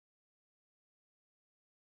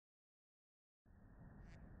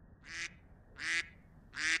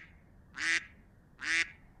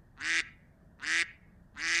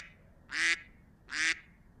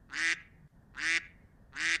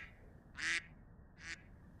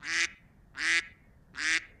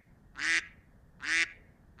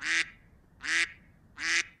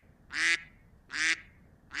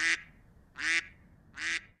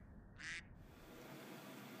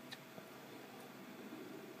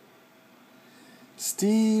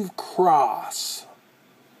Steve Cross.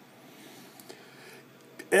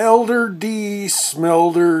 Elder D,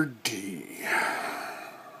 Smelder D.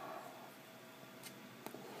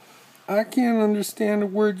 I can't understand a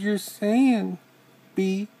word you're saying,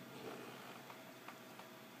 B.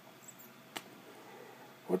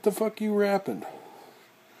 What the fuck you rapping?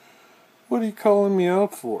 What are you calling me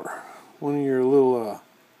out for? One of your little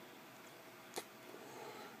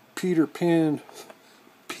Peter Pan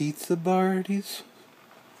pizza parties?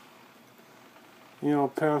 You know, I'll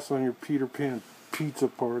pass on your Peter Pan pizza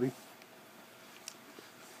party.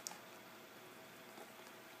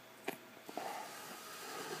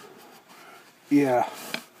 Yeah,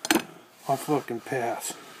 I'll fucking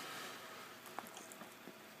pass.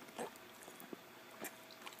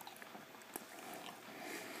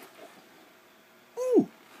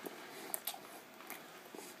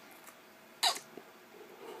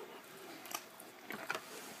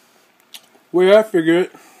 Way I figure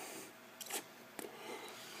it,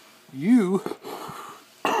 you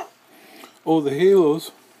owe the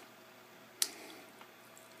Halos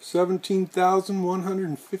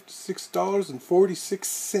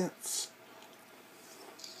 $17,156.46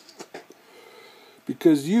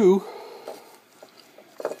 because you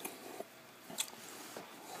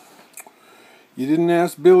didn't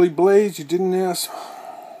ask Billy Blaze, you didn't ask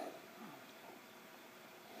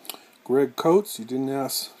Greg Coates, you didn't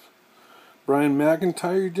ask Brian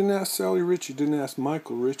McIntyre, you didn't ask Sally Rich, you didn't ask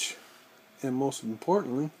Michael Rich, and most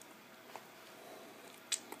importantly,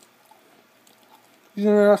 you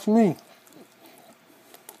didn't ask me.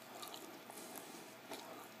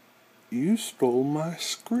 You stole my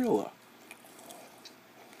Skrilla.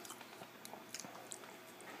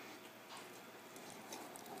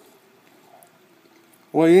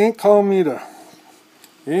 Well, you ain't calling me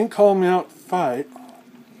out to fight.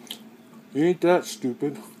 You ain't that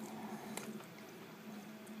stupid.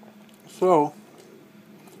 So,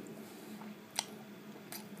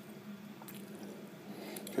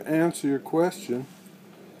 to answer your question,